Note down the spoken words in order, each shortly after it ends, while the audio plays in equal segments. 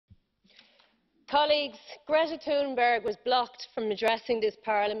Colleagues, Greta Thunberg was blocked from addressing this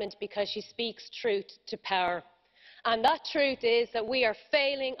Parliament because she speaks truth to power. And that truth is that we are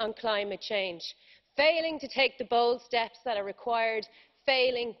failing on climate change, failing to take the bold steps that are required,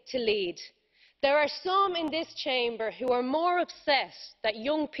 failing to lead. There are some in this chamber who are more upset that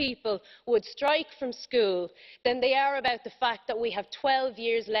young people would strike from school than they are about the fact that we have 12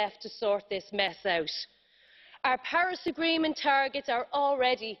 years left to sort this mess out. Our Paris Agreement targets are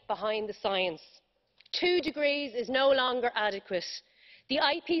already behind the science. 2 degrees is no longer adequate. The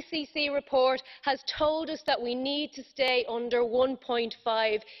IPCC report has told us that we need to stay under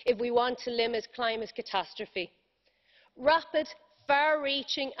 1.5 if we want to limit climate catastrophe. Rapid,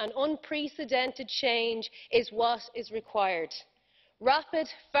 far-reaching and unprecedented change is what is required. Rapid,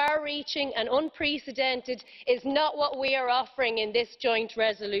 far-reaching and unprecedented is not what we are offering in this joint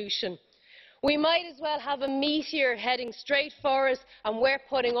resolution. We might as well have a meteor heading straight for us and we're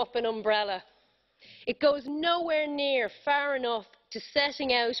putting up an umbrella. It goes nowhere near far enough to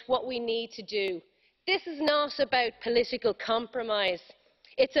setting out what we need to do. This is not about political compromise.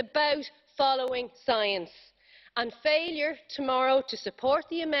 It's about following science. And failure tomorrow to support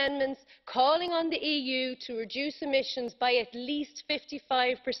the amendments calling on the EU to reduce emissions by at least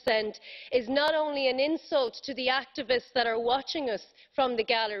 55% is not only an insult to the activists that are watching us from the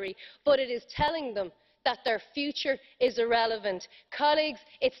gallery, but it is telling them that their future is irrelevant. Colleagues,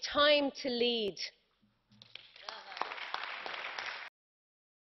 it's time to lead.